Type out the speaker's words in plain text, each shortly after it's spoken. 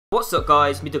What's up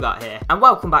guys, Midugat here, and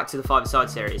welcome back to the 5-a-side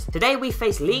series. Today we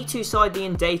face League 2 side the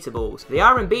Undateables. They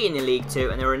are unbeaten in League 2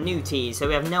 and they're a new team, so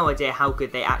we have no idea how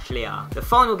good they actually are. The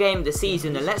final game of the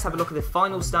season, and let's have a look at the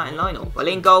final starting lineup. Well,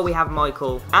 in goal we have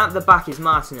Michael, at the back is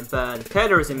Martin and Byrne,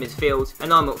 Curler is in midfield,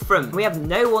 and I'm up front. We have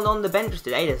no one on the bench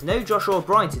today, there's no Josh or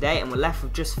Brian today, and we're left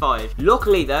with just 5.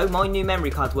 Luckily though, my new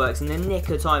memory card works in the nick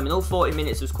of time, and all 40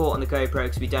 minutes was caught on the GoPro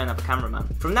because we don't have a cameraman.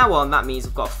 From now on, that means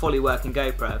I've got a fully working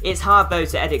GoPro. It's hard though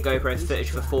to edit GoPro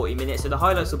footage for 40 minutes, so the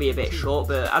highlights will be a bit short,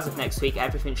 but as of next week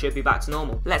everything should be back to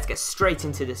normal. Let's get straight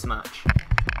into this match.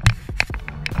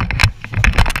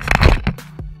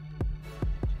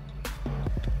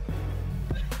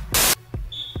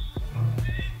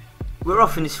 We're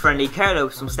off in this friendly. Curler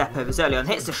with some step overs early on,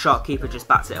 hits the shot, keeper just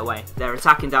bats it away. They're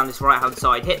attacking down this right hand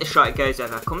side, hit the shot, it goes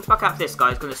over, comes back after this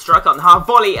guy, is going to strike on the half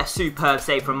volley, a superb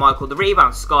save from Michael, the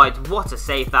rebound skied, what a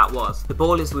save that was. The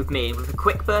ball is with me, and with a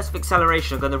quick burst of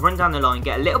acceleration I'm going to run down the line,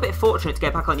 get a little bit fortunate to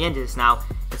get back on the end of this now,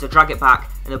 and to drag it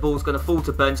back, and the ball's going to fall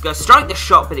to Burns, go strike the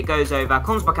shot but it goes over,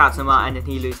 comes back out to Martin and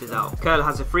he loses out. Curler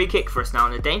has a free kick for us now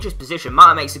in a dangerous position,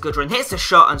 Martin makes a good run, hits the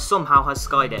shot and somehow has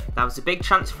skied it. That was a big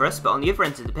chance for us, but on the other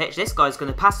end of the pitch this guy's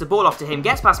going to pass the ball off to him,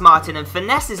 gets past Martin and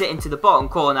finesses it into the bottom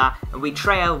corner, and we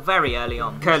trail very early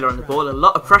on. Curler on the ball, a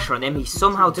lot of pressure on him, he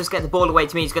somehow does get the ball away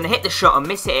to me, he's going to hit the shot and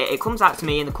miss it, it comes out to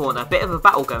me in the corner, bit of a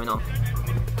battle going on.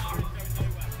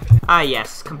 Ah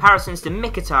yes, comparisons to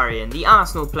Mkhitaryan, the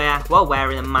Arsenal player, while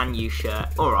wearing a Man U shirt.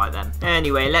 Alright then.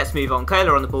 Anyway, let's move on.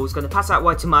 Curler on the ball is going to pass out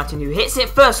wide to Martin, who hits it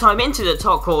first time into the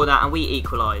top corner, and we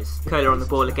equalise. Curler on the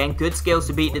ball again, good skills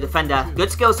to beat the defender.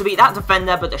 Good skills to beat that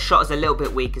defender, but the shot is a little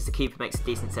bit weak as the keeper makes a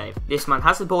decent save. This man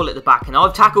has the ball at the back, and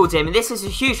I've tackled him, and this is a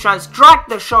huge chance. Drag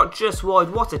the shot just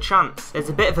wide, what a chance. There's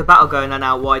a bit of a battle going on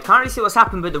out wide. Can't really see what's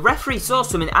happened, but the referee saw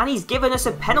something, and he's given us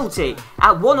a penalty.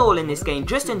 At 1-1 in this game,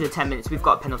 just under 10 minutes, we've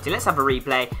got a penalty. Let's have a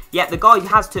replay. Yep, the guy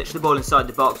has touched the ball inside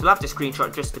the box. We'll have to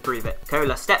screenshot just to prove it.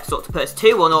 Curler steps up to put us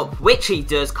 2-1 up, which he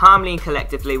does calmly and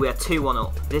collectively. We are 2-1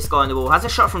 up. This guy on the ball has a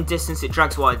shot from distance. It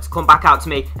drags wide. Come back out to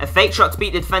me. A fake shot to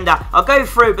beat the defender. I'll go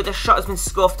through, but the shot has been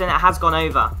scuffed and it has gone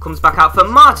over. Comes back out for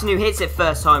Martin, who hits it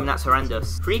first time, and that's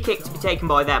horrendous. Free kick to be taken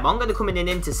by them. I'm going to come in and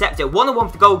intercept it. 1-on-1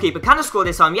 for the goalkeeper. Can I score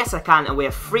this time? Yes, I can, and we're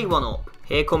 3-1 up.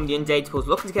 Here come the Undateables,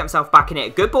 looking to get himself back in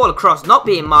it. Good ball across, not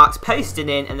being marked, posting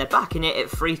in, and they're back in it at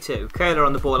 3-2. Curler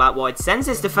on the ball out wide, sends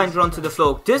this defender onto the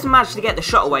floor. Doesn't manage to get the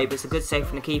shot away, but it's a good save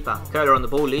from the keeper. Curler on the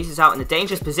ball, loses out in a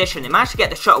dangerous position. He managed to get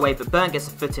the shot away, but Byrne gets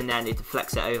a foot in there and he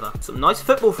deflects it over. Some nice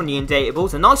football from the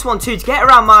Undateables. A nice 1-2 to get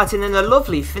around Martin, and a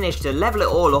lovely finish to level it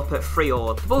all up at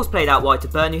 3-all. The ball's played out wide to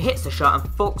Byrne, who hits the shot and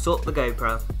fucks up the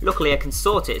GoPro. Luckily I can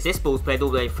sort it as this ball's played all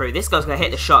the way through. This guy's going to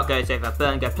hit the shot, goes over.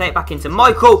 Byrne go play it back into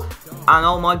Michael, and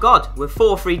oh my god, we're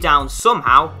 4-3 down.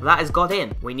 Somehow that has got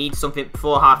in. We need something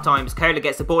before half time as Curler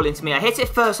gets the ball into me. I hit it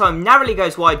first time, narrowly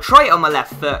goes wide, try it on my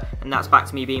left foot, and that's back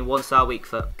to me being 1-star weak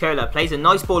foot. Curler plays a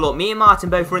nice ball up, me and Martin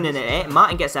both running at it.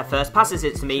 Martin gets there first, passes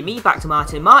it to me back to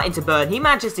Martin, Martin to Byrne. He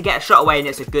manages to get a shot away, and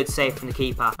it's a good save from the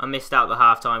keeper. I missed out the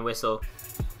half time whistle.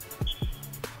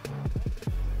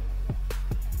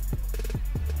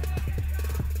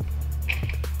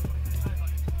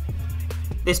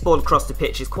 This ball across the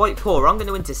pitch is quite poor. I'm going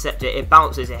to intercept it. It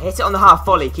bounces. It hits it on the half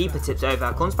volley. Keeper tips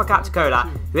over. Comes back out to Curler,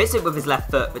 who hits it with his left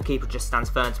foot, but keeper just stands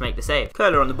firm to make the save.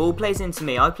 Curler on the ball plays into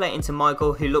me. I play it into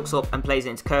Michael, who looks up and plays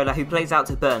it into Curler, who plays out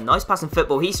to Byrne. Nice passing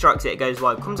football. He strikes it. It goes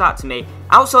wide. Comes out to me.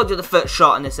 Outside of the foot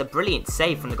shot, and it's a brilliant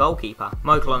save from the goalkeeper.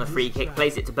 Michael on a free kick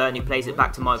plays it to Byrne, who plays it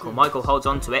back to Michael. Michael holds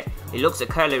on to it. He looks at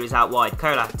Curler, who's out wide.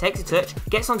 Curler takes a touch,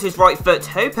 gets onto his right foot,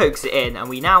 toe pokes it in, and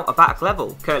we now are back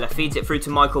level. Curler feeds it through to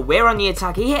Michael. We're on the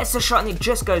attack. He hits the shot and it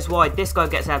just goes wide. This guy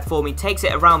gets out for me, takes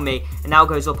it around me, and now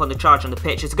goes up on the charge on the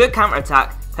pitch. It's a good counter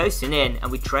attack, posting in, and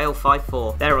we trail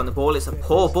 5-4. They're on the ball. It's a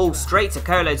poor ball straight to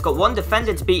Curler. He's got one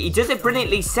defender to beat. He does it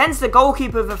brilliantly, sends the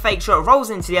goalkeeper with a fake shot, rolls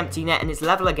into the empty net, and it's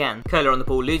level again. Curler on the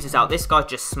ball loses out. This guy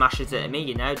just smashes it at me,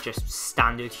 you know, just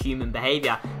standard human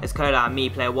behaviour. As Curler and me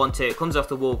play a 1-2, it comes off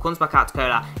the wall, comes back out to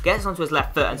Curler, gets onto his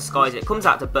left foot and skies it, comes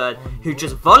out to Byrne, who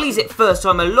just volleys it first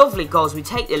time. A lovely goal as we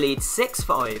take the lead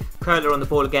 6-5. Curler on the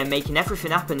ball again, making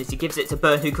everything happen as he gives it to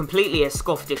Byrne, who completely has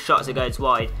scuffed his shot as it goes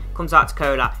wide. Comes out to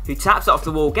Curler, who taps it off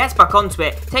the wall, gets back onto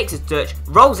it, takes his touch,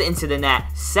 rolls it into the net.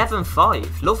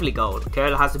 7-5. Lovely goal.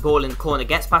 Curler has the ball in the corner,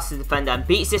 gets past the defender and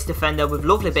beats this defender with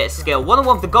lovely bit of skill.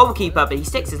 1-on-1 for the goalkeeper, but he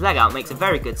sticks his leg out and makes a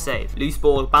very good save. Loose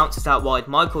ball, bounces out wide.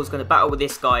 Michael's going to battle with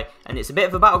this guy, and it's a bit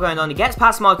of a battle going on. He gets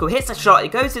past Michael, hits a shot,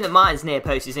 it goes in at Martin's near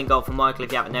post. He's in goal for Michael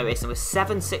if you haven't noticed, and we're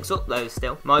 7-6 up though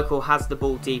still. Michael has the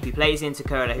ball deep. He plays into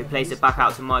Curler, who plays it back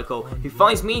out to Michael, who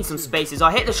finds me in some spaces.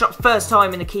 I hit the shot first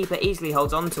time and the keeper easily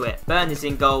holds on to into it. Burn is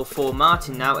in goal for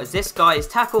Martin now, as this guy is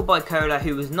tackled by Cola,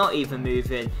 who was not even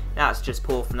moving. That's just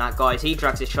poor from that guy. He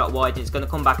drags his shot wide and it's going to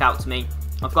come back out to me.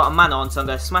 I've got a man on, so I'm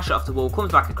going to smash it off the wall,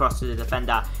 comes back across to the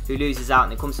defender, who loses out,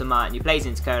 and it comes to Martin, who plays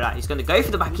into Cola. He's going to go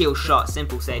for the back heel shot,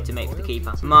 simple save to make for the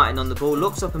keeper. Martin on the ball,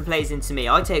 looks up and plays into me.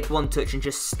 I take one touch and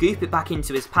just scoop it back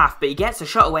into his path, but he gets a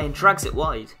shot away and drags it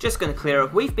wide. Just going to clear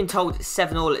up. We've been told it's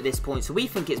 7-all at this point, so we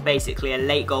think it's basically a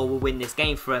late goal will win this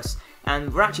game for us.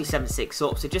 And we're actually 7-6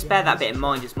 up, so just bear that bit in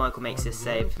mind as Michael makes this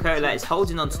save. Cola is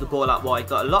holding onto the ball out wide,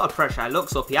 got a lot of pressure,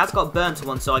 looks up, he has got Burn to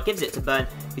one side, gives it to Burn,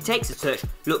 he takes a touch,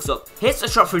 looks up, hits a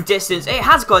shot from distance, it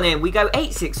has gone in, we go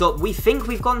 8-6 up, we think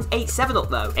we've gone 8-7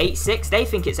 up though. 8-6, they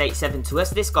think it's 8-7 to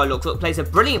us, this guy looks up, plays a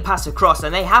brilliant pass across,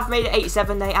 and they have made it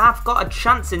 8-7, they have got a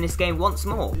chance in this game once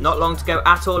more. Not long to go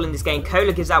at all in this game,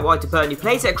 Cola gives that wide to Burn, he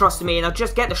plays it across to me, and I'll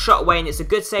just get the shot away, and it's a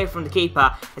good save from the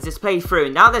keeper as it's played through,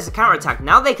 and now there's a counter attack,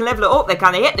 now they can level it up,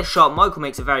 they hit the shot, Michael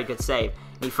makes a very good save.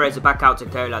 He throws it back out to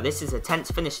Cola. This is a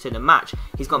tense finish to the match.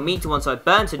 He's got me to one side,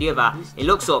 Burn to the other. He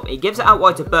looks up, he gives it out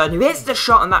wide to Burn, who hits the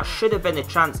shot, and that should have been a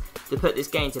chance to put this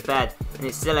game to bed. And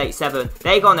it's still 8-7.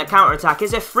 They go on a counter attack.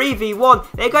 It's a 3v1.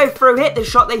 They go through, hit the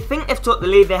shot. They think they've took the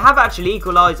lead. They have actually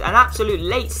equalised. An absolute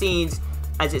late scenes,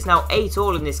 as it's now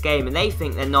 8-all in this game, and they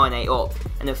think they're 9-8 up.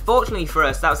 And unfortunately for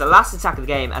us, that was the last attack of the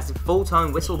game as the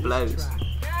full-time whistle blows.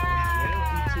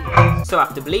 So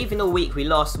after believing all week we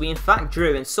lost, we in fact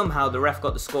drew, and somehow the ref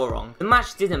got the score wrong. The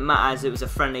match didn't matter as it was a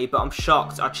friendly, but I'm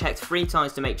shocked. I checked 3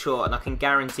 times to make sure, and I can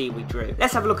guarantee we drew.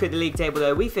 Let's have a look at the league table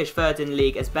though. We finished 3rd in the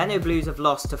league as Benno Blues have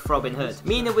lost to Robin Hood.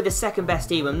 Meaning with the 2nd best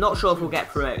team, I'm not sure if we'll get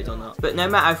promoted or not. But no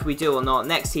matter if we do or not,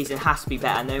 next season has to be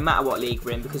better no matter what league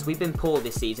we're in, because we've been poor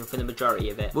this season for the majority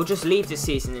of it. We'll just leave this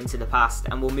season into the past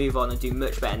and we'll move on and do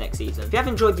much better next season. If you have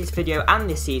enjoyed this video and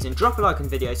this season, drop a like on the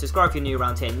video, subscribe if you're new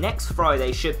around here. Next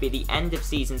Friday should be the end of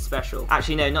season special.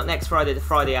 Actually no, not next Friday, the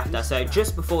Friday after. So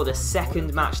just before the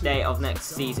 2nd match day of next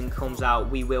season comes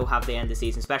out, we will have the end of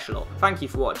season special. Thank you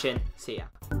for watching. See ya.